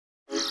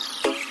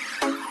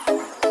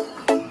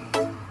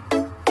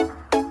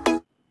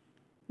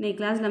இன்னைக்கு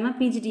கிளாஸில் நம்ம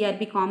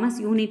PGTRB commerce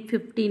unit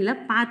 15ல்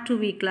part 2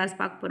 week class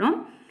பார்க்க போகிறோம்.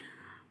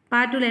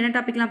 பார்ட் 2ல் என்ன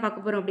டாபிக்லாம்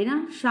பார்க்க போகிறோம் அப்படின்னா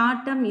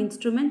short term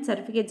instrument,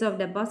 certificates of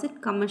deposit,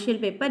 commercial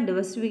paper,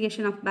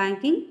 டிவர்சிஃபிகேஷன் of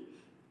banking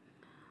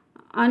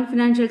and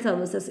financial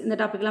services இந்த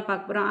டாபிக்லாம்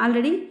பார்க்க போகிறோம்.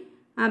 Already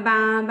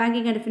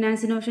banking and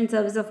finance innovation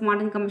service of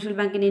modern commercial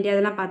bank in India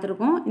இதெல்லாம்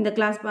பார்த்துருக்கோம். இந்த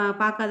கிளாஸ்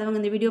பார்க்காதவங்க,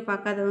 இந்த வீடியோ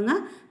பார்க்காதவங்க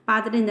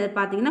பார்த்துட்டு இந்த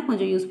பார்த்தீங்கன்னா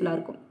கொஞ்சம் யூஸ்ஃபுல்லாக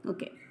இருக்கும்.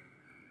 ஓகே,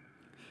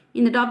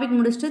 இந்த டாபிக்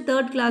முடிச்சுட்டு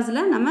தேர்ட்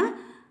கிளாஸில் நம்ம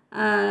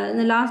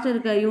இந்த லாஸ்ட்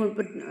இருக்க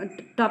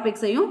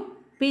டாபிக்ஸையும்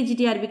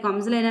PGTRB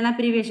காமர்ஸில் என்னெல்லாம்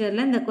ப்ரீவியஸ்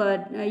இயரில் இந்த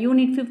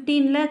யூனிட்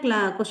 15ல்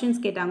கொஷின்ஸ்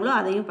கேட்டாங்களோ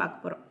அதையும்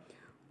பார்க்க போகிறோம்.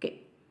 ஓகே,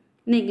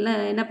 இன்றைக்கில்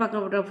என்ன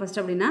பார்க்க போகிறோம் ஃபஸ்ட்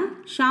அப்படின்னா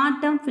short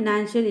term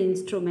financial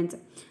instruments.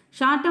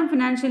 Short term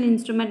financial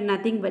instrument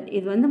nothing but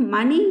இது வந்து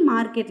மணி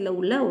மார்க்கெட்டில்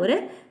உள்ள ஒரு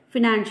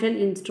ஃபினான்ஷியல்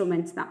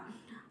இன்ஸ்ட்ருமெண்ட்ஸ் தான்.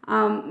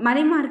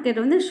 மணி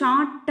மார்க்கெட் வந்து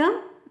ஷார்ட் டேர்ம்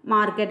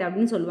மார்க்கெட்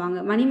அப்படின்னு சொல்லுவாங்க.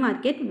 மணி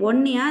மார்க்கெட்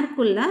 1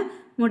 இயர்க்குள்ளே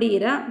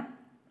முடிகிற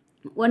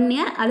 1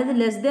 இயர் அல்லது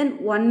லெஸ் தென்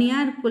 1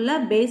 இயர்க்குள்ளே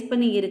பேஸ்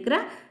பண்ணி இருக்கிற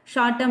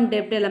ஷார்ட் டேர்ம்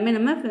டெப்ட் எல்லாமே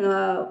நம்ம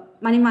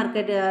மணி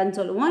மார்க்கெட்டுன்னு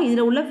சொல்லுவோம்.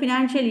 இதில் உள்ள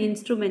ஃபினான்ஷியல்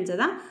இன்ஸ்ட்ருமெண்ட்ஸை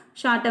தான்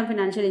ஷார்ட் டேர்ம்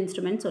ஃபினான்ஷியல்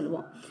இன்ஸ்ட்ருமெண்ட்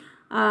சொல்லுவோம்.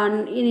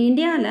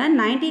 இந்தியாவில்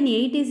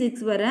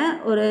 1986 வரை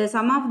ஒரு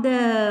some of the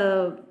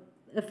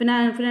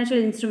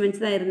financial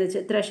instruments தான் இருந்துச்சு.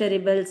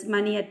 Treasury bills,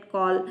 money at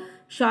call,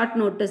 short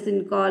notice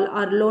in call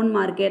or loan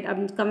market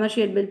அப்படின்னு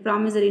கமர்ஷியல் பில்,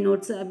 ப்ராமிசரி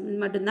நோட்ஸ்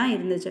அப்படின்னு மட்டும்தான்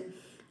இருந்துச்சு.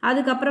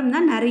 அதுக்கப்புறம்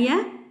தான்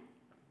நிறைய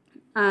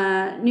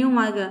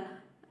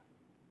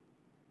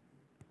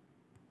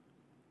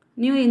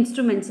நியூ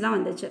இன்ஸ்ட்ருமெண்ட்ஸ்லாம்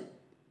வந்துச்சு.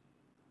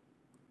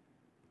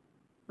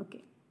 Okay,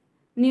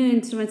 new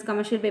instruments,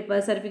 commercial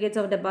paper, certificates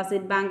of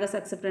deposit, bankers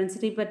acceptance,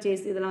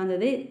 repurchase இதெல்லாம்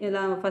வந்தது.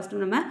 இதெல்லாம்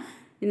ஃபஸ்ட்டு நம்ம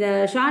இந்த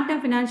ஷார்ட்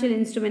டேர்ம் ஃபினான்ஷியல்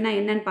இன்ஸ்ட்ருமெண்ட்னா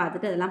என்னென்னு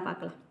பார்த்துட்டு அதெல்லாம்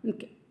பார்க்கலாம்.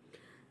 ஓகே,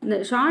 இந்த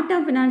ஷார்ட்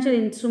டேர்ம் ஃபினான்ஷியல்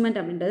இன்ஸ்ட்ருமெண்ட்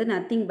அப்படின்றது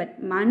நத்திங் பட்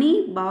மணி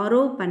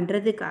பாரோ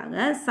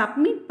பண்ணுறதுக்காக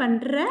சப்மிட்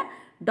பண்ணுற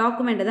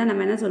டாக்குமெண்ட்டை தான்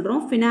நம்ம என்ன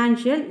சொல்கிறோம்,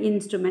 ஃபினான்ஷியல்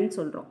இன்ஸ்ட்ருமெண்ட்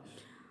சொல்கிறோம்.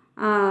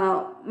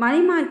 மணி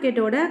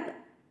மார்க்கெட்டோட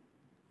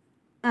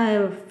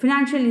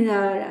ஃபினான்ஷியல்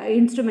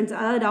இன்ஸ்ட்ருமெண்ட்ஸ்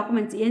அதாவது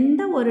டாக்குமெண்ட்ஸ்,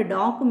 எந்த ஒரு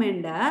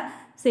டாக்குமெண்ட்டை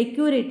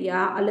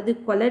செக்யூரிட்டியாக அல்லது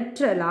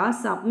கொலட்ரலாக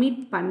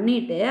சப்மிட்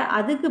பண்ணிவிட்டு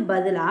அதுக்கு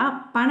பதிலாக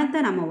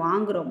பணத்தை நம்ம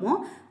வாங்குகிறோமோ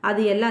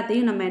அது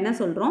எல்லாத்தையும் நம்ம என்ன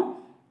சொல்கிறோம்,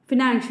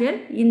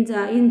 ஃபினான்ஷியல்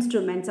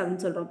இன்ஸ்ட்ருமெண்ட்ஸ்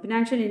அப்படின்னு சொல்கிறோம்.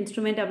 ஃபினான்ஷியல்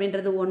இன்ஸ்ட்ருமெண்ட்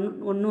அப்படின்றது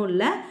ஒன்றும்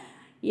இல்லை,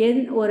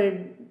 ஒரு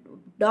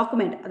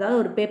டாக்குமெண்ட் அதாவது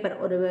ஒரு பேப்பர்,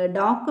 ஒரு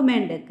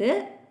டாக்குமெண்ட்டுக்கு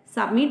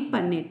சப்மிட்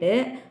பண்ணிவிட்டு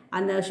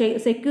அந்த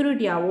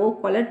செக்யூரிட்டியாவோ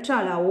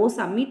கொலட்ராலாவோ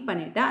சப்மிட்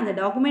பண்ணிவிட்டு அந்த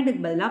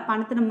டாக்குமெண்ட்டுக்கு பதிலாக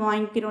பணத்தை நம்ம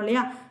வாங்கிக்கிறோம்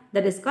இல்லையா,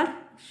 that is call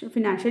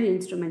financial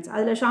instruments.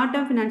 அதில் ஷார்ட்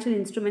டேர்ம் ஃபினான்ஷியல்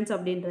இன்ஸ்ட்ருமெண்ட்ஸ்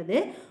அப்படின்றது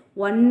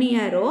 1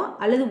 இயரோ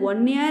அல்லது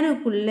 1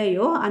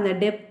 இயருக்குள்ளேயோ அந்த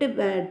டெப்ட்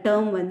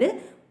டேர்ம் வந்து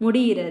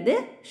முடிகிறது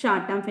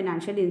ஷார்ட் டேர்ம்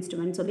ஃபினான்ஷியல்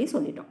இன்ஸ்ட்ருமெண்ட்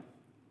சொல்லிட்டோம்.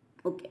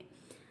 Okay,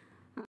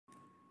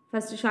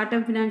 first short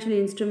term financial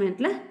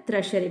இன்ஸ்ட்ருமெண்ட்டில்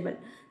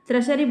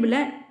treasury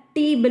பில்லை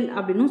T பில்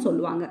அப்படின்னு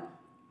சொல்லுவாங்க.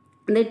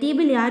 இந்த T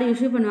பில் யார்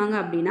இஷ்யூ பண்ணுவாங்க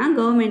அப்படின்னா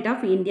கவர்மெண்ட்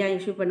ஆஃப் இந்தியா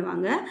இஷ்யூ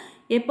பண்ணுவாங்க.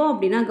 எப்போ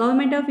அப்படின்னா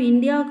கவர்மெண்ட் ஆஃப்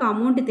இந்தியாவுக்கு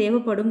அமௌண்ட்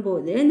தேவைப்படும்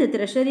போது இந்த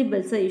ட்ரெஷரி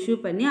பில்ஸை இஷ்யூ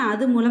பண்ணி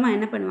அது மூலமாக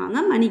என்ன பண்ணுவாங்க,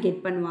 மணி கெட்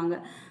பண்ணுவாங்க.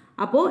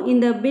 அப்போது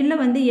இந்த பில்லை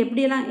வந்து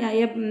எப்படியெல்லாம்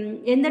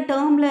எந்த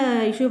டேர்மில்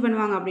இஷ்யூ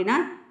பண்ணுவாங்க அப்படின்னா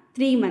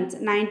 3 months,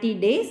 90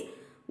 days,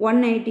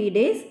 180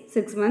 days,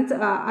 6 months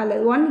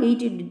அல்லது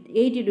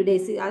 182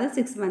 days அதாவது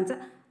 6 months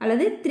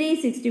அல்லது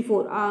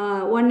 364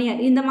 1 year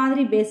இந்த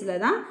மாதிரி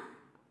பேஸில் தான்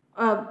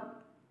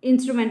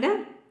இன்ஸ்ட்ருமெண்ட்டை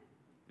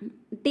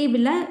T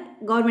பில்லை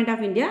கவர்மெண்ட்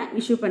ஆஃப் இந்தியா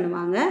இஷ்யூ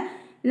பண்ணுவாங்க.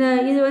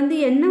 இது வந்து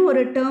என்ன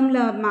ஒரு டேர்மில்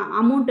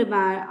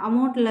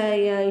அமௌண்ட்டில்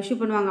இஷ்யூ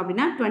பண்ணுவாங்க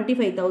அப்படின்னா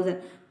 25,000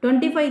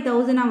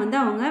 வந்து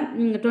அவங்க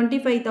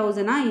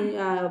 25,000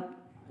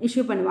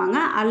 இஷ்யூ பண்ணுவாங்க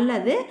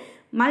அல்லது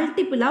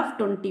மல்டிபிள் ஆஃப்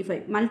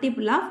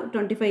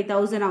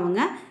 25,000 அவங்க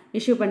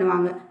இஷ்யூ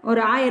பண்ணுவாங்க.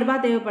 ஒரு 1000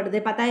 ரூபாய் தேவைப்படுது,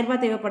 10,000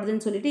 ரூபாய்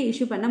தேவைப்படுதுன்னு சொல்லிட்டு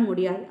இஷ்யூ பண்ண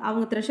முடியாது.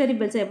 அவங்க ட்ரெஷரி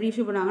பில்ஸை எப்படி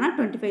இஷ்யூ பண்ணுவாங்கன்னா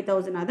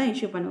 25,000 தான்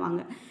இஷ்யூ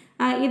பண்ணுவாங்க.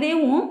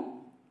 இதேவும்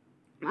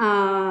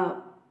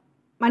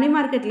மணி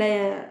மார்க்கெட்டில்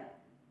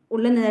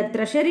உள்ள இந்த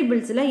ட்ரெஷரி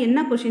பில்ஸில் என்ன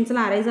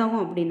கொஷின்ஸ்லாம் அரைஸ்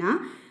ஆகும் அப்படின்னா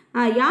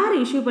யார்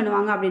இஷ்யூ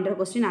பண்ணுவாங்க அப்படின்ற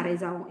கொஸ்டின்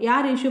அரைஸ் ஆகும்.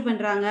 யார் இஷ்யூ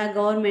பண்ணுறாங்க,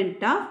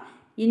 கவர்மெண்ட் ஆஃப்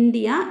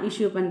இந்தியா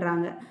இஷ்யூ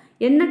பண்ணுறாங்க.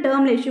 என்ன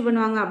டேர்மில் இஷ்யூ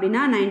பண்ணுவாங்க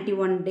அப்படின்னா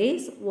 91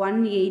 days,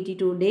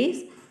 182 days,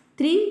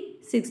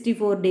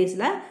 364 days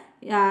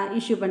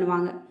இஷ்யூ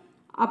பண்ணுவாங்க.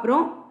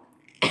 அப்புறம்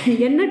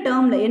என்ன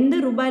டேர்மில் எந்த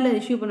ரூபாயில்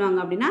இஷ்யூ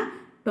பண்ணுவாங்க அப்படின்னா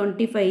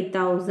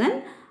 25,000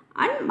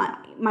 அண்ட்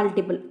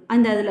மல்டிபிள்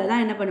அந்த இதில்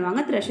தான் என்ன பண்ணுவாங்க,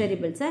 ட்ரெஷரி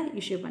பில்ஸை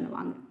இஷ்யூ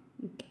பண்ணுவாங்க.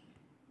 Okay,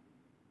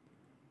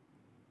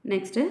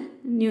 next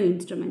new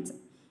instruments.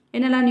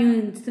 என்னெல்லாம் நியூ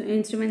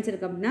இன்ஸ்ட்ருமெண்ட்ஸ்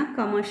இருக்குது அப்படின்னா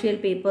commercial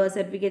paper,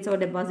 certificates of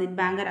deposit,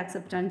 banker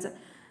acceptance,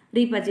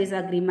 repurchase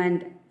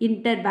agreement,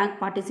 inter bank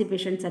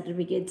participation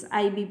certificates,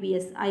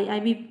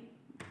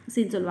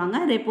 ஐபிசின்னு சொல்லுவாங்க,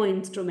 ரெப்போ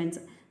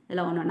இன்ஸ்ட்ருமெண்ட்ஸ்.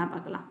 இதெல்லாம் ஒன்று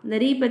பார்க்கலாம். இந்த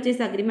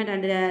repurchase agreement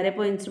and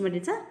repo instrument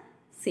it's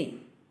same.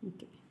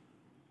 Okay,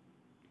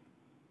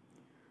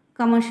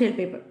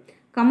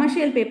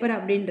 commercial paper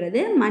அப்படின்றது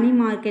money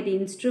market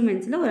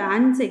இன்ஸ்ட்ருமெண்ட்ஸில் ஒரு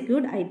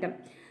அன்செக்யூர்ட் ஐட்டம்.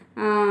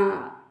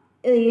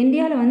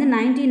 இந்தியாவில் வந்து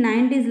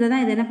 1990s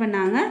தான் இது என்ன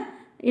பண்ணாங்க,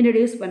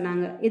 இன்ட்ரடியூஸ்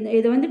பண்ணாங்க.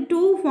 இது வந்து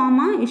 2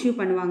 ஃபார்மாக இஷ்யூ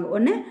பண்ணுவாங்க.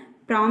 ஒன்று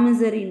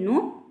ப்ராமிசரி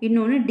நோட்,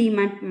 இன்னொன்று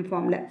டிமேட்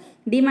ஃபார்மில்.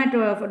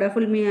 டிமேட்டோட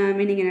ஃபுல்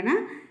மீனிங் என்னென்னா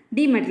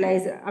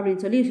டிமெட்டலைஸ்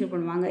அப்படின்னு சொல்லி இஷ்யூ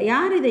பண்ணுவாங்க.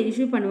 யார் இதை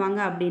இஷ்யூ பண்ணுவாங்க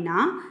அப்படின்னா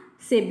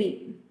SEBI,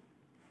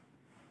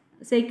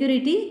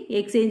 security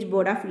exchange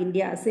board of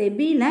India.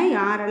 செபியில்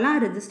யாரெல்லாம்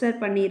ரெஜிஸ்டர்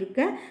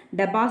பண்ணியிருக்க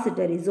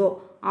டெபாசிட்டரிஸோ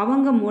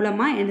அவங்க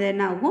மூலமாக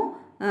என்ன ஆகும்,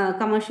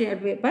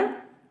 கமர்ஷியல் பேப்பர்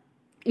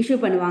இஷ்யூ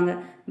பண்ணுவாங்க.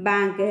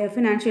 பேங்க்கு,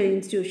 ஃபினான்ஷியல்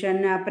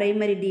இன்ஸ்டிடியூஷன்,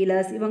 ப்ரைமரி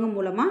டீலர்ஸ் இவங்க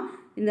மூலமாக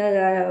இந்த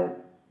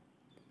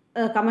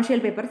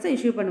கமர்ஷியல் பேப்பர்ஸை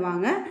இஷ்யூ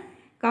பண்ணுவாங்க.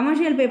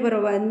 கமர்ஷியல் பேப்பரை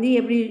வந்து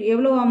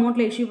எவ்வளோ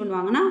அமௌண்ட்டில் இஷ்யூ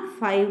பண்ணுவாங்கன்னா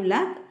 5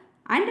 lakh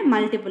and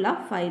multiple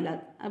of 5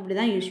 lakh அப்படி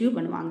தான் இஷ்யூ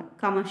பண்ணுவாங்க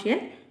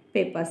commercial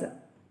பேப்பர்ஸை.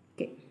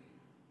 Okay,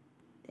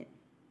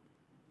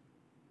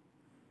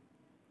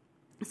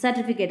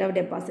 certificate of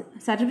deposit.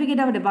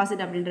 Certificate of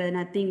deposit அப்படின்றது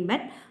நத்திங்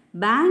பட்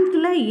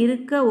பேங்க்கில்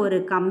இருக்க ஒரு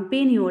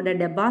கம்பெனியோட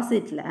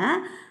டெபாசிட்டில்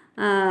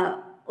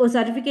ஒரு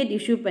சர்டிஃபிகேட்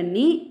இஷ்யூ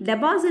பண்ணி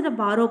டெபாசிட்டை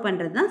பாரோ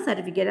பண்ணுறது தான்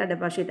சர்டிஃபிகேட் ஆஃப்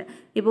டெபாசிட்.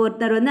 இப்போ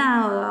ஒருத்தர் வந்து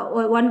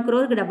 1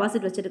 crore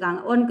டெபாசிட் வச்சுருக்காங்க.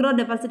 1 crore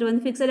டெபாசிட்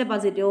வந்து ஃபிக்ஸட்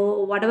டெபாசிட்டோ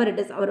வாட்எவர் இட்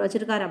இஸ் அவர்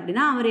வச்சுருக்காரு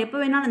அப்படின்னா அவர் எப்போ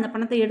வேணாலும் அந்த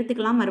பணத்தை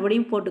எடுத்துக்கலாம்,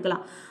 மறுபடியும்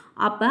போட்டுக்கலாம்.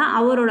 அப்போ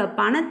அவரோட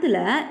பணத்தில்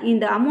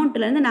இந்த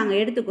அமௌண்ட்லேருந்து நாங்கள்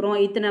எடுத்துக்கிறோம்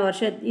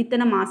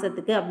இத்தனை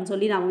மாதத்துக்கு அப்படின்னு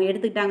சொல்லி அவங்க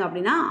எடுத்துக்கிட்டாங்க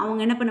அப்படின்னா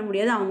அவங்க என்ன பண்ண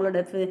முடியாது, அவங்களோட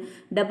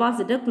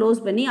டெபாசிட்டை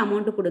க்ளோஸ் பண்ணி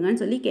அமௌண்ட்டு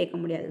கொடுங்கன்னு சொல்லி கேட்க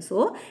முடியாது. ஸோ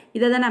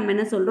இதை தான் நம்ம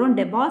என்ன சொல்கிறோம்,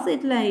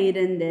 டெபாசிட்டில்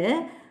இருந்து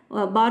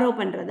பாரோ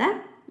பண்ணுறத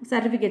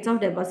சர்டிஃபிகேட்ஸ் ஆஃப்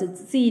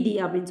டெபாசிட்ஸ் சிடி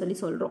அப்படின்னு சொல்லி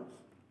சொல்கிறோம்.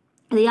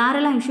 இது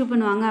யாரெல்லாம் இஷ்யூ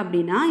பண்ணுவாங்க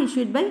அப்படின்னா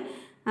issued by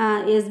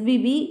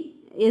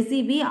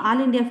SEP,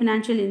 all India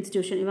financial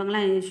institution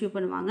இவங்கெல்லாம் இஷ்யூ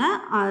பண்ணுவாங்க.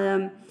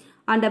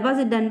 And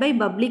deposit done by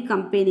public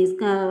companies,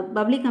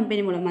 public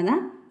company மூலமாக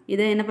தான்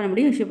இதை என்ன பண்ண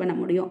முடியும், இஷ்யூ பண்ண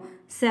முடியும்.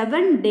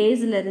 7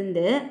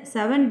 daysலேருந்து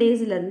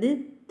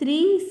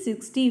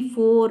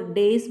 364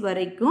 days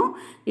வரைக்கும்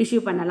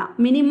இஷ்யூ பண்ணலாம்.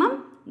 மினிமம்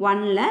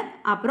 1 lakh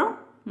அப்புறம்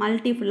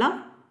மல்டிபிள் ஆஃப்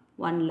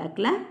 1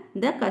 lakhல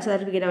இந்த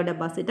சர்டிஃபிகேட் ஆஃப்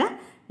டெபாசிட்டை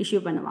இஷ்யூ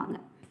பண்ணுவாங்க.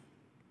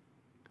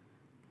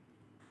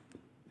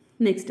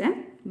 Next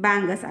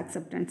bankers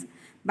acceptance.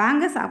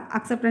 Bankers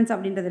acceptance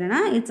அப்படின்றது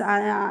என்னென்னா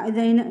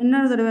இது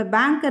இன்னொரு தடவை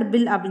பேங்கர்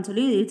பில் அப்படின்னு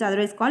சொல்லி it's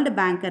otherwise called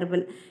banker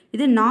bill.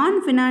 இது நான்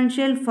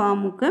ஃபினான்ஷியல்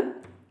ஃபார்முக்கு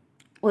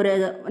ஒரு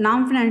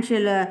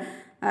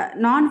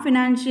நான்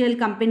ஃபினான்ஷியல்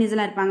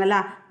கம்பெனிஸ்லாம் இருப்பாங்கள்ல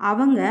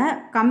அவங்க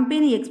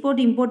கம்பெனி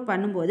எக்ஸ்போர்ட் இம்போர்ட்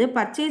பண்ணும்போது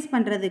பர்ச்சேஸ்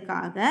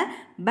பண்ணுறதுக்காக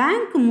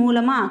பேங்க்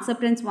மூலமாக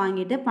அக்செப்டன்ஸ்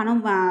வாங்கிட்டு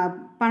பணம்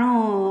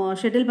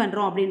ஷெட்டில்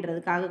பண்ணுறோம்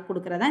அப்படின்றதுக்காக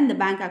கொடுக்குறதா இந்த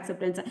பேங்க்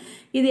அக்செப்டன்ஸ்.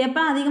 இது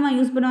எப்போ அதிகமாக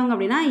யூஸ் பண்ணுவாங்க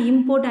அப்படின்னா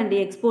இம்போர்ட் அண்ட்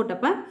எக்ஸ்போர்ட்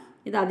அப்போ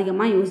இது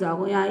அதிகமாக யூஸ்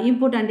ஆகும்.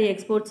 இம்போர்ட் அண்ட்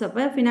எக்ஸ்போர்ட்ஸ்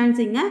அப்போ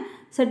ஃபினான்சிங்கை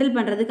செட்டில்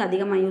பண்ணுறதுக்கு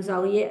அதிகமாக யூஸ்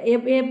ஆகும்.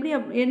 எப்படி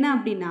என்ன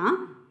அப்படின்னா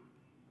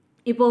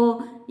இப்போது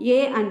ஏ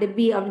அண்டு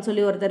பி அப்படின்னு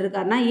சொல்லி ஒருத்தர்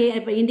இருக்காருன்னா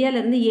இப்போ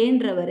இந்தியாவிலேருந்து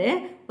ஏன்றவர்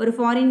ஒரு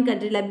ஃபாரின்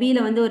கண்ட்ரியில் பியில்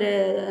வந்து ஒரு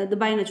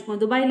துபாய்னு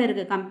வச்சுக்கோங்க, துபாயில்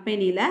இருக்க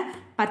கம்பெனியில்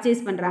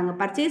பர்ச்சேஸ் பண்ணுறாங்க.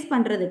 பர்ச்சேஸ்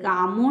பண்ணுறதுக்கு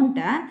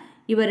அமௌண்ட்டை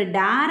இவர்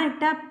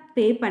டைரெக்டாக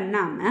பே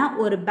பண்ணாமல்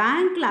ஒரு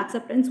பேங்க்கில்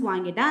அக்செப்டன்ஸ்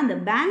வாங்கிட்டா அந்த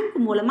பேங்க்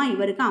மூலமாக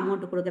இவருக்கு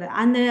அமௌண்ட் கொடுக்குறாரு.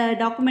 அந்த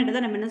டாக்குமெண்ட்டை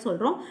தான் நம்ம என்ன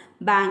சொல்கிறோம்,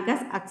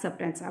 பேங்கர்ஸ்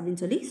அக்செப்டன்ஸ்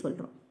அப்படின்னு சொல்லி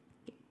சொல்கிறோம்.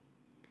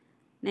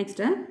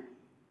 Next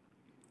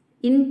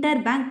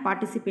inter bank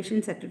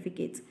participation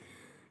certificates.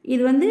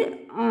 இது வந்து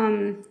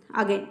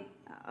அகைன்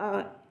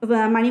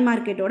மணி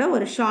மார்க்கெட்டோட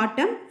ஒரு short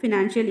term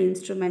financial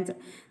instruments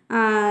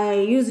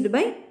used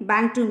by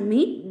bank to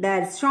meet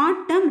Dhar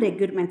short term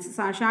requirements.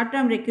 Short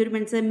term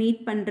ரெக்யூர்மெண்ட்ஸை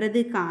meet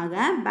பண்ணுறதுக்காக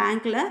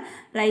பேங்க்கில்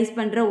ரைஸ்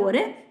பண்ணுற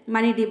ஒரு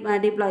மணி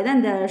டிப்ளாய் தான்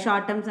இந்த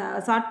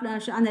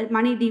அந்த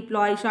மணி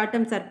deploy, short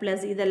term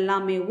surplus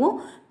இதெல்லாமேவும்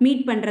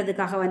meet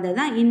பண்ணுறதுக்காக வந்தது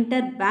தான்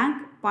இன்டர் பேங்க்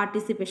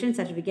பார்ட்டிசிபேஷன்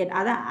சர்டிஃபிகேட்,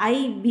 அதை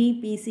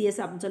IBPCS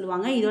அப்படின்னு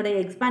சொல்லுவாங்க. இதோட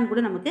எக்ஸ்பேண்ட் கூட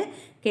நமக்கு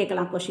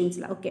கேட்கலாம்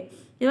கொஷின்ஸில். ஓகே,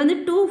 இது வந்து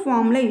 2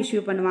 ஃபார்மில்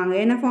இஷ்யூ பண்ணுவாங்க.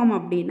 என்ன ஃபார்ம்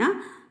அப்படின்னா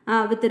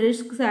with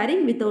risk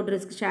sharing, without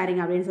risk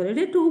sharing அப்படின்னு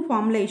சொல்லிட்டு 2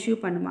 ஃபார்மில் இஷ்யூ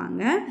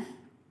பண்ணுவாங்க.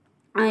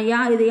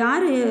 இது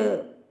யார்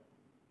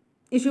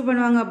இஷ்யூ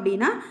பண்ணுவாங்க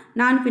அப்படின்னா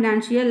நான்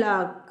ஃபினான்ஷியல்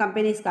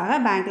கம்பெனிஸ்க்காக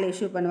பேங்க்கில்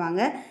இஷ்யூ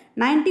பண்ணுவாங்க.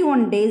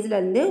 91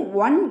 daysலேருந்து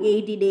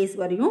 180 days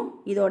வரையும்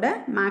இதோட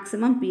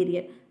maximum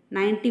period.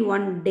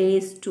 91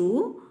 days to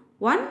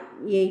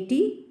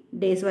 180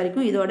 days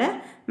வரைக்கும் இதோட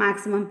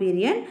maximum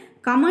period.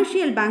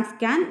 Commercial banks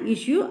can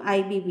issue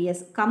IBPS.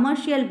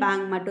 Commercial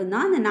bank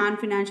மட்டும்தான் இந்த நான்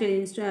ஃபினான்ஷியல்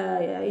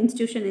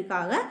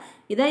இன்ஸ்டிடியூஷனுக்காக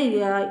இதை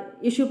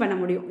இஷ்யூ பண்ண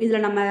முடியும்.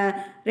 இதில் நம்ம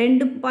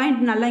 2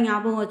 பாயிண்ட் நல்லா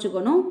ஞாபகம்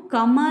வச்சுக்கணும்.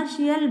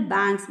 கமர்ஷியல்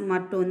பேங்க்ஸ்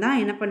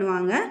மட்டும்தான் என்ன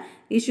பண்ணுவாங்க,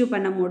 இஷ்யூ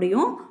பண்ண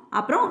முடியும்.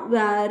 அப்புறம்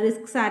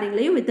ரிஸ்க்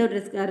ஷேரிங்லேயும் வித்தவுட்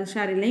ரிஸ்க்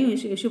ஷேரிங்லேயும்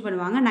இஷ்யூ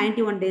பண்ணுவாங்க.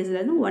 91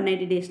 daysலேருந்து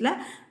 180 daysல.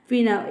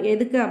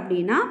 எதுக்கு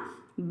அப்படின்னா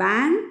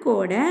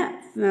பேங்க்கோட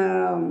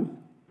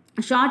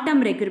ஷார்ட்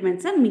டேர்ம்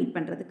ரெக்யூர்மெண்ட்ஸை மீட்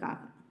பண்ணுறதுக்காக.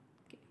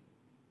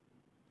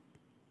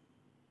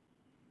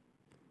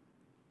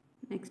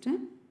 Next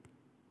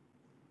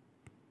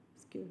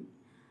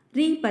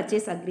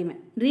repurchase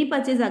agreement.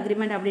 Repurchase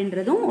agreement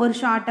அப்படின்றதும் ஒரு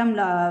ஷார்ட் டேர்ம்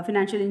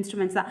ஃபினான்ஷியல்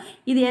இன்ஸ்ட்ருமெண்ட்ஸ் தான்.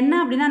 இது என்ன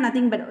அப்படின்னா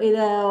nothing but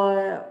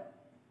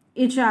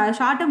It's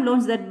short-term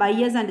loans that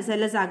buyers and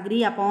sellers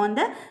agree upon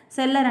the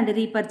seller and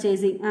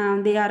repurchasing.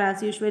 They are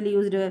as usually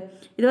used.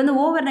 இது வந்து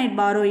overnight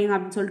borrowing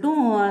அப்படின்னு சொல்லிட்டு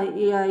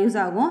யூஸ்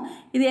ஆகும்.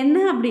 இது என்ன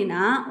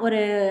அப்படின்னா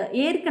ஒரு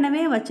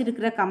ஏற்கனவே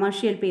வச்சிருக்கிற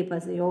கமர்ஷியல்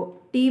பேப்பர்ஸையோ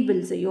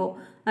T-bills-ஐயோ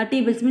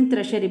T-bills மீன்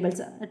treasury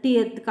bills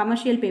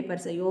commercial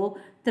பேப்பர்ஸையோ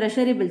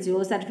treasury பில்ஸையோ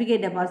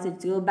certificate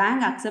டெபாசிட்ஸையோ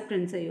bank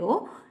அக்செப்டன்ஸையோ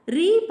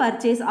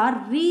repurchase R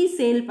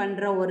resale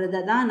பண்ணுற ஒரு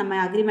இதை தான் நம்ம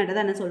அக்ரிமெண்ட்டை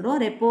தான் என்ன சொல்கிறோம்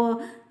ரெப்போ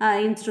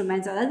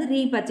இன்ஸ்ட்ருமெண்ட்ஸ் அதாவது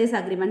ரீபர்ச்சேஸ்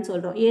அக்ரிமெண்ட்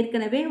சொல்கிறோம்.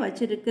 ஏற்கனவே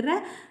வச்சுருக்கிற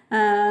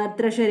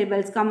ட்ரெஷரி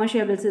பில்ஸ்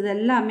கமர்ஷியல் பில்ஸ் இது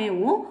எல்லாமே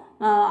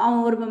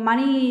அவங்க ஒரு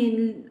மணி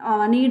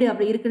நீடு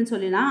அப்படி இருக்குன்னு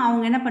சொல்லினா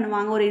அவங்க என்ன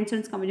பண்ணுவாங்க ஒரு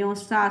இன்சூரன்ஸ் கம்பெனியோ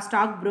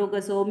ஸ்டாக்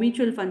புரோக்கர்ஸோ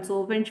மியூச்சுவல் ஃபண்ட்ஸோ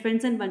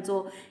பென்ஷன் ஃபண்ட்ஸோ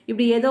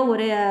இப்படி ஏதோ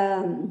ஒரு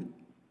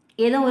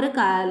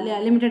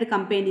லிமிடெட்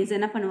கம்பெனிஸ்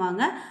என்ன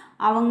பண்ணுவாங்க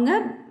அவங்க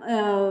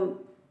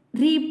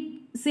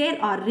சேல்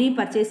ஆர்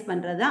ரீபர்ச்சேஸ்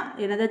பண்ணுறதா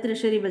என்னது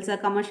ட்ரெஷரி பில்ஸாக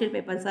கமர்ஷியல்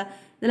பேப்பர்ஸாக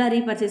இதெல்லாம்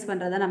ரீபர்ச்சேஸ்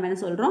பண்ணுறதா நம்ம என்ன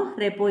சொல்கிறோம்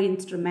ரெப்போ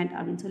இன்ஸ்ட்ருமெண்ட்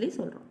அப்படின்னு சொல்லி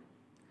சொல்கிறோம்.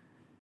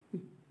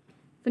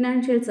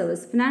 ஃபினான்ஷியல்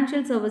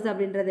சர்வீஸ்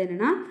அப்படின்றது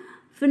என்னென்னா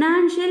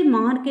ஃபினான்ஷியல்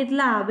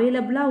மார்க்கெட்டில்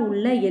அவைலபிளாக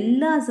உள்ள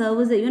எல்லா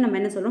சர்வீஸையும் நம்ம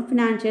என்ன சொல்கிறோம்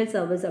ஃபினான்ஷியல்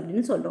சர்வீஸ்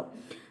அப்படின்னு சொல்கிறோம்.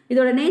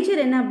 இதோட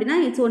நேச்சர் என்ன அப்படின்னா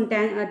இட்ஸ் ஒன்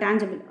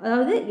டேஞ்சபிள்,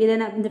 அதாவது இதை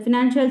இந்த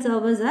ஃபினான்ஷியல்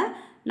சர்வீஸை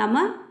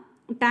நம்ம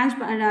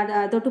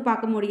தொட்டு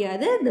பார்க்க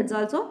முடியாது. That's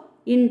also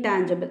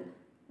intangible.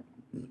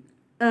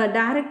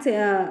 Direct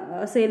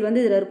sale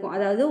வந்து இதில் இருக்கும்,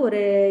 அதாவது ஒரு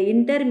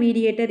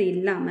இன்டர்மீடியேட்டர்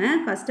இல்லாமல்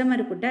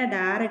கஸ்டமருக்கிட்ட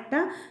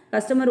டைரெக்டாக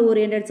கஸ்டமர்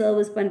ஓரியன்ட்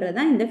சர்வீஸ் பண்ணுறது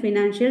தான் இந்த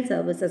ஃபினான்ஷியல்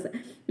சர்வீசஸ்.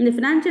 இந்த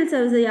ஃபினான்ஷியல்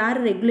சர்வீஸை யார்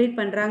ரெகுலேட்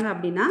பண்ணுறாங்க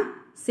அப்படின்னா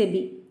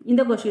செபி.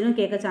 இந்த கொஸ்டினும்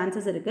கேட்க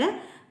சான்சஸ் இருக்குது.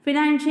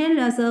 ஃபினான்ஷியல்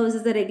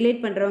சர்வீசஸை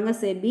ரெகுலேட் பண்ணுறவங்க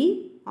SEBI,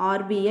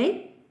 RBI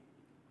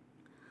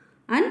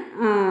and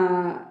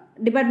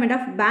department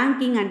of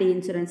banking and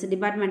insurance.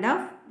 Department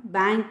of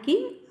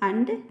banking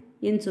and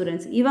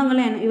insurance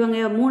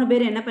இவங்க 3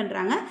 பேர் என்ன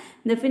பண்ணுறாங்க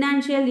இந்த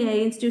ஃபினான்ஷியல்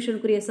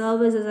இன்ஸ்டிடியூஷனுக்குரிய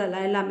சர்வீசஸ்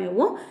எல்லாமே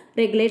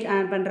ரெகுலேட்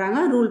பண்ணுறாங்க,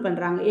 ரூல்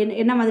பண்ணுறாங்க.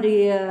 என்ன மாதிரி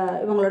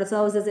இவங்களோட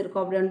சர்வீசஸ்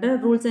இருக்கும் அப்படின்ற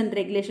ரூல்ஸ் அண்ட்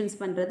ரெகுலேஷன்ஸ்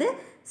பண்ணுறது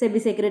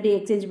SEBI, security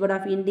exchange board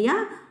of India,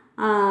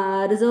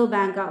 reserve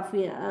bank of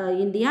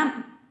India,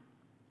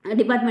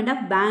 department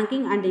of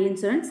banking and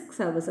insurance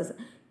services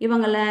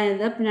இவங்கெல்லாம்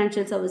இந்த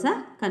ஃபினான்ஷியல் சர்வீஸை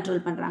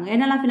கண்ட்ரோல் பண்ணுறாங்க.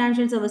 என்னெல்லாம்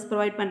ஃபினான்ஷியல் சர்வீஸ்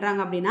ப்ரொவைட் பண்ணுறாங்க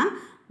அப்படின்னா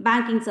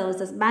பேங்கிங்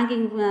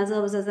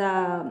சர்வீசஸ்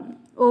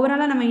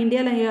ஓவராலாக நம்ம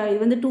இந்தியாவில்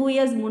இது வந்து 2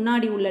 years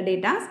முன்னாடி உள்ள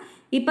டேட்டாஸ்.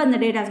 இப்போ அந்த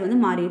டேட்டாஸ் வந்து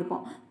மாறி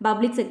இருக்கும்.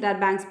 Public sector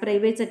banks,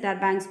 private sector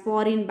banks,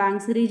 foreign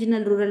banks,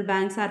 regional rural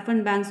banks,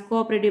 urban banks,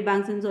 cooperative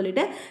பேங்க்ஸ்ன்னு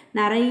சொல்லிட்டு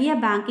நிறைய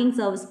பேங்கிங்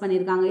சர்வீஸ்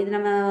பண்ணியிருக்காங்க. இது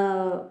நம்ம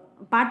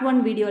பார்ட் 1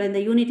 வீடியோவில்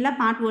இந்த யூனிட்டில்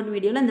பார்ட் 1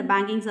 வீடியோவில் இந்த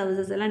பேங்கிங்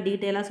சர்வீசஸ் எல்லாம்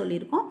டீட்டெயிலாக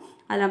சொல்லியிருக்கோம்.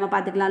 அதில் நம்ம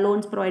பார்த்துக்கலாம்.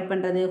 லோன்ஸ் ப்ரொவைட்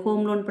பண்ணுறது,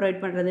 ஹோம் லோன் ப்ரொவைட்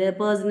பண்ணுறது,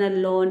 பர்சனல்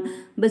லோன்,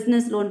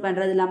 பிஸ்னஸ் லோன்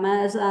பண்ணுறது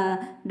இல்லாமல்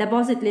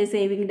டெபாசிட்லேயே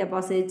saving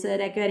deposits,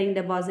 requiring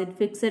deposit,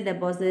 fixed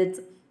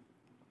deposits,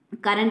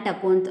 current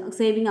account,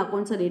 saving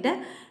account சொல்லிட்டு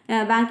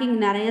பேங்கிங்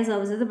நிறைய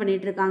சர்வீசஸ்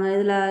பண்ணிகிட்ருக்காங்க.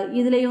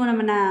 இதுலேயும்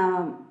நம்ம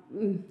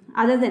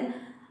அதர் தென்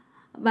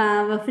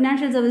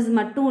ஃபினான்ஷியல் சர்வீஸ்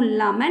மட்டும்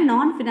இல்லாமல்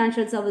நான்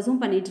ஃபினான்ஷியல்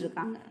சர்வீஸும்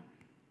பண்ணிகிட்ருக்காங்க.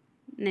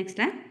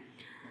 நெக்ஸ்ட்டு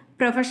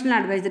ப்ரொஃபஷனல்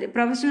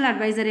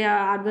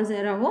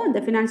அட்வைசராகவும் இந்த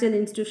ஃபினான்ஷியல்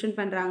இன்ஸ்டிடியூஷன்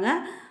பண்ணுறாங்க.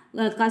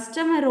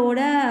 கஸ்டமரோட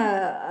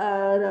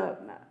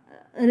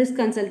ரிஸ்க்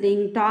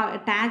கன்சல்டிங்,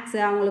 டேக்ஸ்,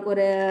 அவங்களுக்கு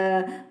ஒரு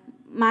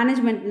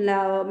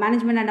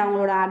மேனேஜ்மெண்ட் அண்ட்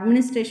அவங்களோட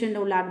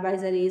அட்மினிஸ்ட்ரேஷனில் உள்ள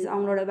அட்வைசரிஸ்,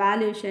 அவங்களோட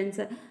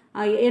வேல்யூஷன்ஸ்,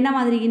 என்ன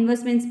மாதிரி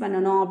இன்வெஸ்ட்மெண்ட்ஸ்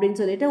பண்ணணும் அப்படின்னு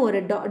சொல்லிட்டு ஒரு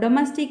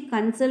டொமஸ்டிக்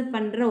கன்சல்ட்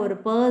பண்ணுற ஒரு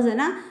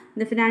பர்சனாக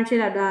இந்த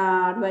ஃபினான்ஷியல்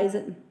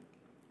அட்வைசர்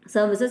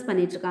சர்வீசஸ்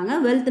பண்ணிகிட்ருக்காங்க.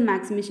 வெல்த்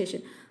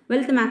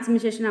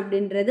மேக்ஸிமைசேஷன்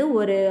அப்படின்றது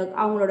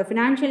அவங்களோட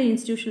ஃபினான்ஷியல்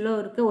இன்ஸ்டிடியூஷனில்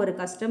இருக்க ஒரு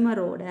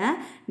கஸ்டமரோட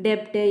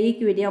டெப்ட்டு,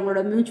 ஈக்விட்டி,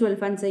 அவங்களோட மியூச்சுவல்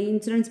ஃபண்ட்ஸு,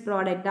 இன்சூரன்ஸ்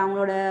ப்ராடக்ட்,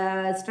 அவங்களோட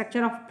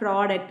ஸ்ட்ரக்சர் ஆஃப்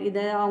ப்ராடக்ட்,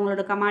 இது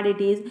அவங்களோட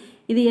கமாடிட்டிஸ்,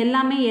 இது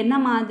எல்லாமே என்ன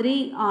மாதிரி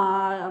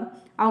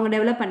அவங்க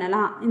டெவலப்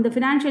பண்ணலாம், இந்த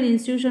ஃபினான்ஷியல்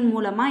இன்ஸ்டிடியூஷன்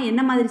மூலமாக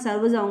என்ன மாதிரி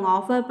சர்வீஸ் அவங்க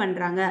ஆஃபர்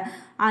பண்ணுறாங்க,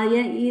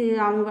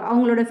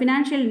 அவங்களோட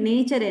ஃபினான்ஷியல்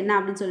நேச்சர் என்ன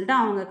அப்படின்னு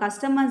சொல்லிட்டு அவங்க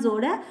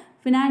கஸ்டமர்ஸோட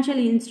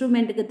ஃபினான்ஷியல்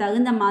இன்ஸ்ட்ருமெண்ட்டுக்கு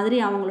தகுந்த மாதிரி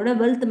அவங்களோட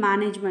வெல்த்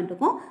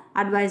மேனேஜ்மெண்ட்டுக்கும்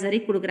அட்வைசரி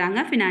கொடுக்குறாங்க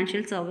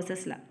ஃபினான்ஷியல்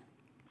சர்வீசஸில்.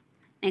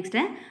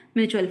 நெக்ஸ்ட்டு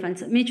மியூச்சுவல்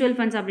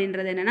ஃபண்ட்ஸ்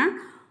அப்படின்றது என்னென்னா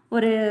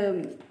ஒரு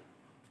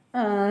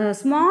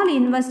ஸ்மால்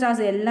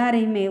இன்வெஸ்டர்ஸ்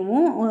எல்லாரையுமே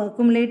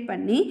குமுலேட்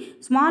பண்ணி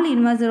ஸ்மால்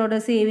இன்வெஸ்டரோட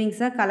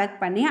சேவிங்ஸை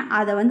கலெக்ட் பண்ணி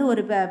அதை வந்து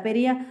ஒரு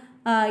பெரிய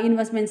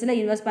இன்வெஸ்ட்மெண்ட்ஸில்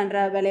இன்வெஸ்ட்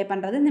பண்ணுற வேலையை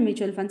பண்ணுறது இந்த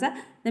மியூச்சுவல் ஃபண்ட்ஸை.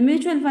 இந்த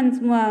மியூச்சுவல்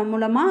ஃபண்ட்ஸ்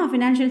மூலமாக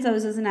ஃபினான்ஷியல்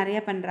சர்வீசஸ்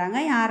நிறைய பண்ணுறாங்க.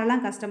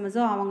 யாரெல்லாம்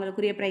கஸ்டமர்ஸோ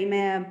அவங்களுக்குரிய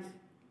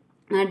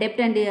டெப்ட்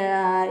அண்ட்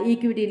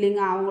ஈக்விட்டி லிங்க்,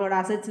 அவங்களோட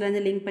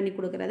அசட்ஸ்லேருந்து லிங்க் பண்ணி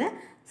கொடுக்குறத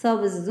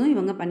சர்வீஸஸும்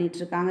இவங்க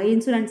பண்ணிகிட்ருக்காங்க.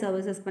 இன்சூரன்ஸ்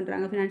சர்வீசஸ்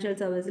பண்ணுறாங்க. ஃபினான்ஷியல்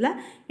சர்வீஸில்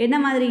என்ன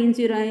மாதிரி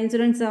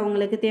இன்சூரன்ஸ்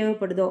அவங்களுக்கு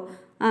தேவைப்படுதோ,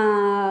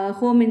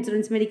 home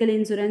insurance, medical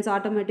insurance,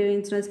 automotive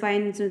insurance,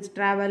 fine insurance,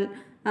 travel,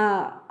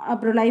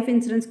 அப்புறம் life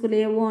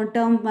இன்சூரன்ஸ்குள்ளேயும்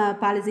term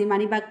policy,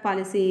 money back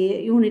policy,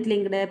 unit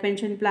linked,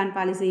 pension plan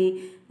policy,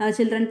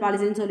 children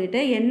பாலிசின்னு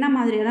சொல்லிட்டு என்ன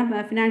மாதிரியான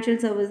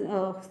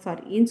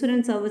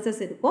இன்சூரன்ஸ்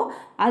சர்வீசஸ் இருக்கோ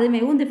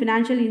அதுமேவும் இந்த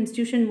ஃபினான்ஷியல்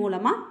இன்ஸ்டிடியூஷன்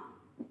மூலமாக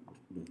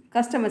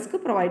கஸ்டமர்ஸ்க்கு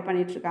ப்ரொவைட்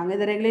பண்ணிகிட்ருக்காங்க.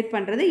 இதை ரெகுலேட்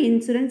பண்ணுறது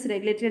insurance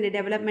regulatory and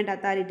development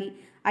authority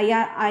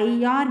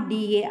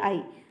IRDAI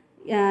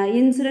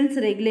insurance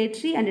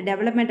regulatory and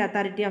development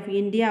authority of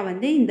India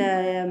வந்து இந்த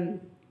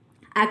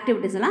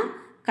ஆக்டிவிட்டீஸ் எல்லாம்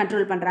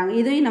கண்ட்ரோல் பண்ணுறாங்க.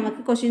 இதையும்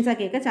நமக்கு கொஷின்ஸாக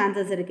கேட்க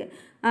சான்சஸ் இருக்குது.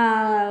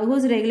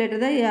 Whose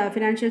regulator the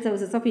financial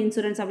services of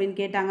insurance அப்படின்னு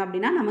கேட்டாங்க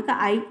அப்படின்னா நமக்கு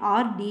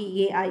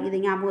IRDAI இதை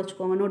ஞாபகம்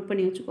வச்சுக்கோங்க, நோட்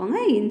பண்ணி வச்சுக்கோங்க.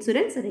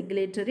 Insurance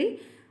regulatory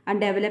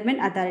and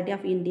development authority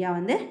of India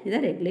வந்து இதை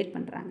ரெகுலேட்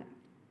பண்ணுறாங்க.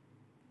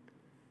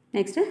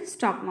 நெக்ஸ்ட்டு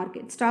ஸ்டாக்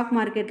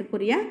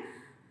மார்க்கெட்டுக்குரிய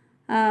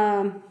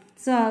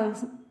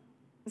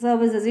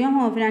சர்வீசஸையும்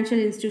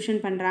ஃபினான்ஷியல் இன்ஸ்டிடியூஷன்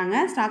பண்ணுறாங்க.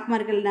 Stock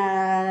market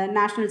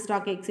national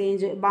stock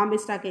exchange, Bombay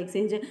stock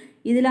exchange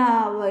இதில்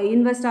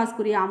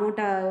இன்வெஸ்டர்ஸ்க்குரிய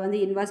அமௌண்ட்டை வந்து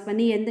இன்வெஸ்ட்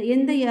பண்ணி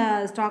எந்த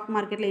ஸ்டாக்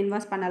மார்க்கெட்டில்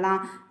இன்வெஸ்ட் பண்ணலாம்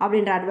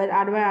அப்படின்ற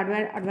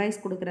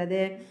அட்வைஸ்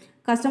கொடுக்குறது,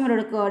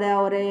 கஸ்டமரோட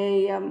ஒரு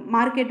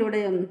மார்க்கெட்டோட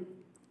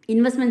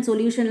இன்வெஸ்ட்மெண்ட்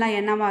சொல்யூஷன்லாம்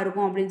என்னவாக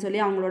இருக்கும் அப்படின்னு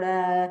சொல்லி அவங்களோட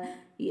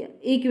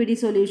ஈக்விட்டி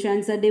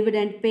சொல்யூஷன்ஸ்,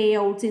 டிவிடெண்ட், பே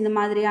அவுட்ஸ் இந்த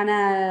மாதிரியான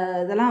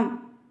இதெல்லாம்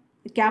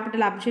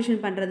கேபிட்டல்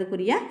அப்ரிஷியேஷன்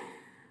பண்ணுறதுக்குரிய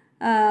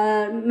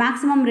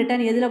மேக்ஸிமம்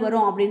ரிட்டர்ன் எதில்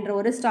வரும் அப்படின்ற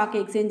ஒரு ஸ்டாக்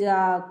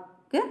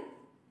எக்ஸ்சேஞ்சுக்கு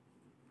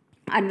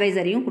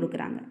அட்வைசரியும்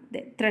கொடுக்குறாங்க.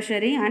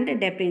 Treasury and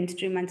dept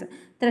instruments.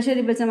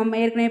 Treasury bills நம்ம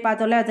ஏற்கனவே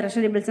பார்த்தோம்ல,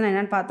 ட்ரெஷரி பில்ஸ்னால்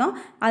என்னென்னு பார்த்தோம்.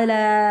 அதில்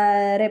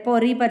ரெப்போ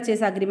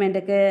ரீபர்ச்சேஸ்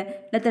அக்ரிமெண்ட்டுக்கு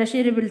இல்லை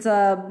ட்ரெஷரி பில்ஸை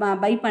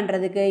பை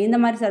பண்ணுறதுக்கு இந்த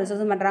மாதிரி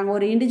சர்வீஸஸும் பண்ணுறாங்க.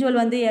 ஒரு இண்டிவிஜுவல்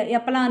வந்து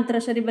எப்போல்லாம்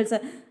ட்ரெஷரி பில்ஸை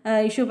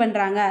இஷ்யூ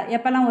பண்ணுறாங்க,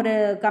 எப்போல்லாம் ஒரு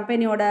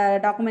கம்பெனியோட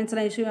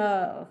டாக்குமெண்ட்ஸ்லாம்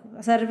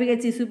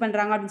சர்டிஃபிகேட்ஸ் இஷ்யூ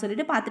பண்ணுறாங்க அப்படின்னு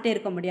சொல்லிட்டு பார்த்துட்டே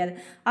இருக்க முடியாது.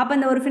 அப்போ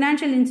இந்த ஒரு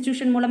ஃபினான்ஷியல்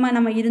இன்ஸ்டிடியூஷன் மூலமாக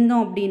நம்ம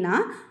இருந்தோம் அப்படின்னா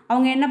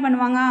அவங்க என்ன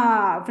பண்ணுவாங்க,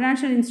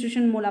 ஃபினான்ஷியல்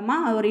இன்ஸ்டிடியூஷன்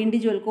மூலமாக ஒரு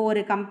இண்டிவிஜுவலுக்கோ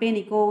ஒரு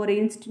கம்பெனிக்கோ ஒரு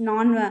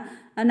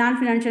நான்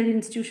ஃபினான்ஷியல்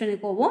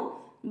இன்ஸ்டிடியூஷனுக்கோவோ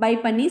பை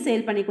பண்ணி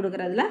சேல் பண்ணி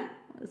கொடுக்குறதுல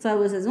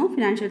சர்வீசஸும்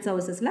ஃபினான்ஷியல்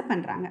சர்வீசஸில்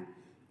பண்ணுறாங்க.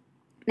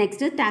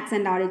 Next tax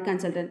and audit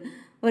consultant.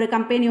 ஒரு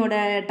கம்பெனியோட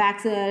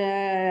டேக்ஸ்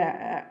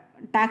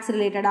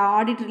ரிலேட்டடாக,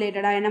 ஆடிட்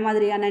ரிலேட்டடாக என்ன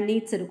மாதிரியான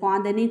நீட்ஸ் இருக்கும்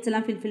அந்த நீட்ஸ்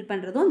எல்லாம் ஃபில்ஃபில்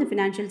பண்ணுறதும் இந்த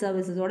financial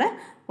சர்வீசஸோட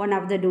one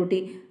of the duty.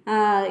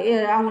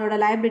 அவங்களோட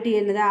லைபிலிட்டி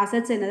என்னது,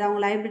 அசட்ஸ் என்னது,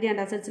 அவங்க லைபிலிட்டி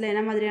அண்ட் அசட்ஸில்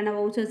என்ன மாதிரியான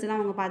வவுச்சர்ஸ்லாம்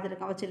அவங்க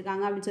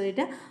வச்சுருக்காங்க அப்படின்னு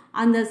சொல்லிட்டு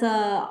அந்த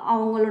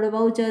அவங்களோட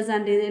வவுச்சர்ஸ்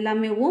அண்ட் இது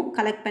எல்லாமேவும்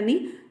கலெக்ட் பண்ணி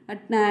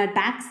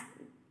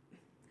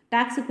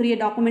டேக்ஸுக்குரிய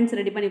டாக்குமெண்ட்ஸ்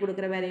ரெடி பண்ணி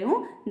கொடுக்குற வேலையும்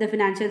இந்த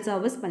ஃபினான்ஷியல்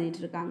சர்வீஸ்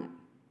பண்ணிகிட்ருக்காங்க.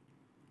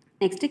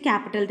 நெக்ஸ்ட்டு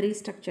கேபிட்டல்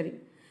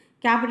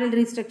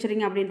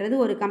ரீஸ்ட்ரக்சரிங் அப்படின்றது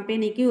ஒரு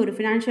கம்பெனிக்கு ஒரு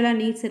ஃபினான்ஷியலாக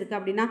நீட்ஸ் இருக்குது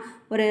அப்படின்னா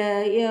ஒரு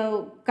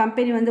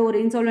கம்பெனி வந்து ஒரு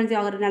இன்சால்வன்சி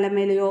ஆகிற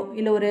நிலைமையிலையோ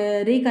இல்லை ஒரு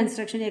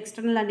reconstruction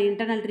external and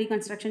internal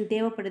reconstruction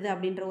தேவைப்படுது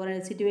அப்படின்ற ஒரு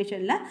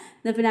சிச்சுவேஷனில்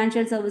இந்த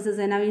ஃபினான்ஷியல்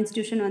சர்வீசஸ் என்ன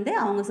இன்ஸ்டிடியூஷன் வந்து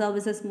அவங்க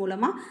சர்வீசஸ்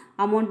மூலமாக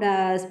அமௌண்ட்டை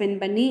ஸ்பெண்ட்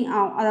பண்ணி,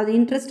 அதாவது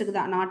இன்ட்ரெஸ்ட்டுக்கு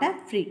தான், not a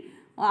free,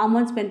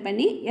 amount spend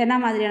பண்ணி என்ன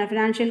மாதிரியான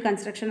ஃபினான்ஷியல்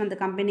கன்ஸ்ட்ரக்ஷன் அந்த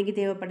கம்பெனிக்கு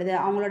தேவைப்படுது,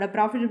 அவங்களோட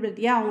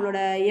ப்ராஃபிட்டபிலிட்டியை அவங்களோட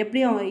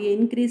எப்படி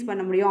இன்க்ரீஸ்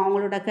பண்ண முடியும்,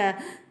 அவங்களோட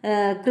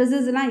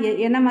கிரிசஸ்லாம்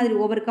என்ன மாதிரி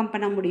ஓவர் கம்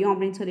பண்ண முடியும்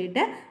அப்படின்னு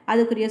சொல்லிட்டு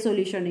அதுக்குரிய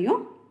சொல்யூஷனையும்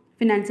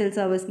ஃபினான்ஷியல்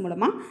சர்வீஸ்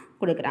மூலமாக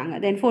கொடுக்குறாங்க.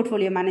 தென்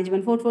போர்ட்ஃபோலியோ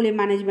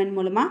மேனேஜ்மெண்ட்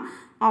மூலமாக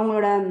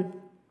அவங்களோட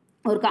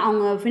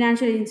அவங்க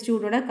ஃபினான்ஷியல்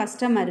இன்ஸ்டியூட்டோட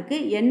கஸ்டமருக்கு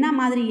என்ன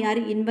மாதிரி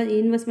யார்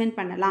இன்வெஸ்ட்மெண்ட்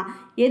பண்ணலாம்,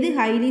 எது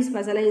ஹைலி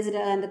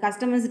ஸ்பெஷலைஸ்டு அந்த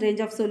கஸ்டமர்ஸ்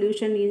ரேஞ்ச் ஆஃப்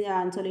சொல்யூஷன்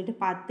சொல்லிட்டு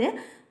பார்த்து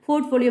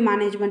போர்ட்ஃபோலியோ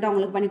மேனேஜ்மெண்ட்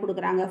அவங்களுக்கு பண்ணி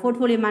கொடுக்குறாங்க.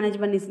 Portfolio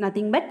management is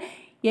nothing but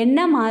என்ன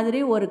மாதிரி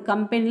ஒரு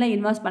கம்பெனியில்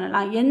இன்வெஸ்ட்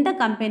பண்ணலாம், எந்த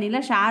கம்பெனியில்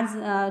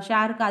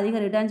ஷேருக்கு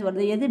அதிக ரிட்டர்ன்ஸ்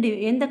வருது,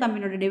 எந்த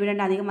கம்பெனியோட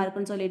டிவிடெண்ட் அதிகமாக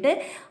இருக்குன்னு சொல்லிட்டு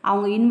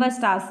அவங்க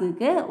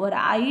இன்வெஸ்டர்ஸுக்கு ஒரு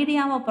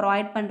ஐடியாவை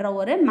ப்ரொவைட் பண்ணுற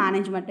ஒரு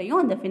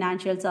மேனேஜ்மெண்ட்டையும் இந்த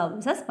ஃபினான்ஷியல்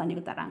சர்வீசஸ் பண்ணி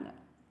தராங்க.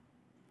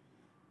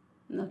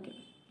 ஓகே,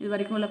 இது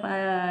வரைக்கும் உள்ள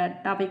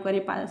டாபிக் வரை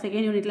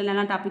செகண்ட் யூனிட்டில்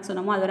என்னெல்லாம் டாபிக்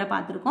சொன்னோமோ அது வரை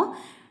பார்த்துருக்கோம்.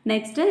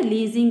 Next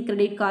leasing,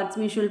 credit cards,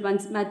 mutual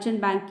funds, merchant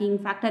banking,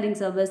 factoring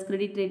service,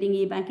 credit rating,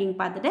 banking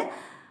பார்த்துட்டு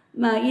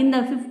இந்த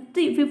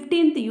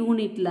 15th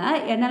யூனிட்டில்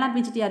என்னெல்லாம்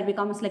TRB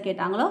காமர்ஸில்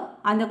கேட்டாங்களோ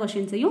அந்த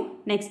கொஷின்ஸையும்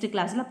நெக்ஸ்ட்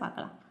கிளாஸில்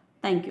பார்க்கலாம்.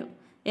 தேங்க்யூ.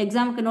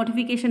 எக்ஸாமுக்கு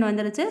நோட்டிஃபிகேஷன்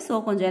வந்துருச்சு, ஸோ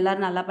கொஞ்சம்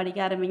எல்லோரும் நல்லா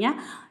படிக்க ஆரம்பிங்க.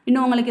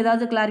 இன்னும் உங்களுக்கு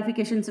ஏதாவது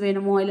கிளாரிஃபிகேஷன்ஸ்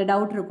வேணுமோ இல்லை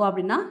டவுட் இருக்கோ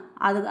அப்படின்னா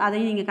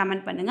அதையும் நீங்கள்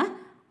கமெண்ட் பண்ணுங்கள்,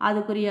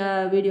 அதுக்குரிய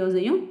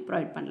வீடியோஸையும்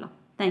ப்ரொவைட் பண்ணலாம்.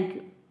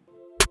 தேங்க்யூ.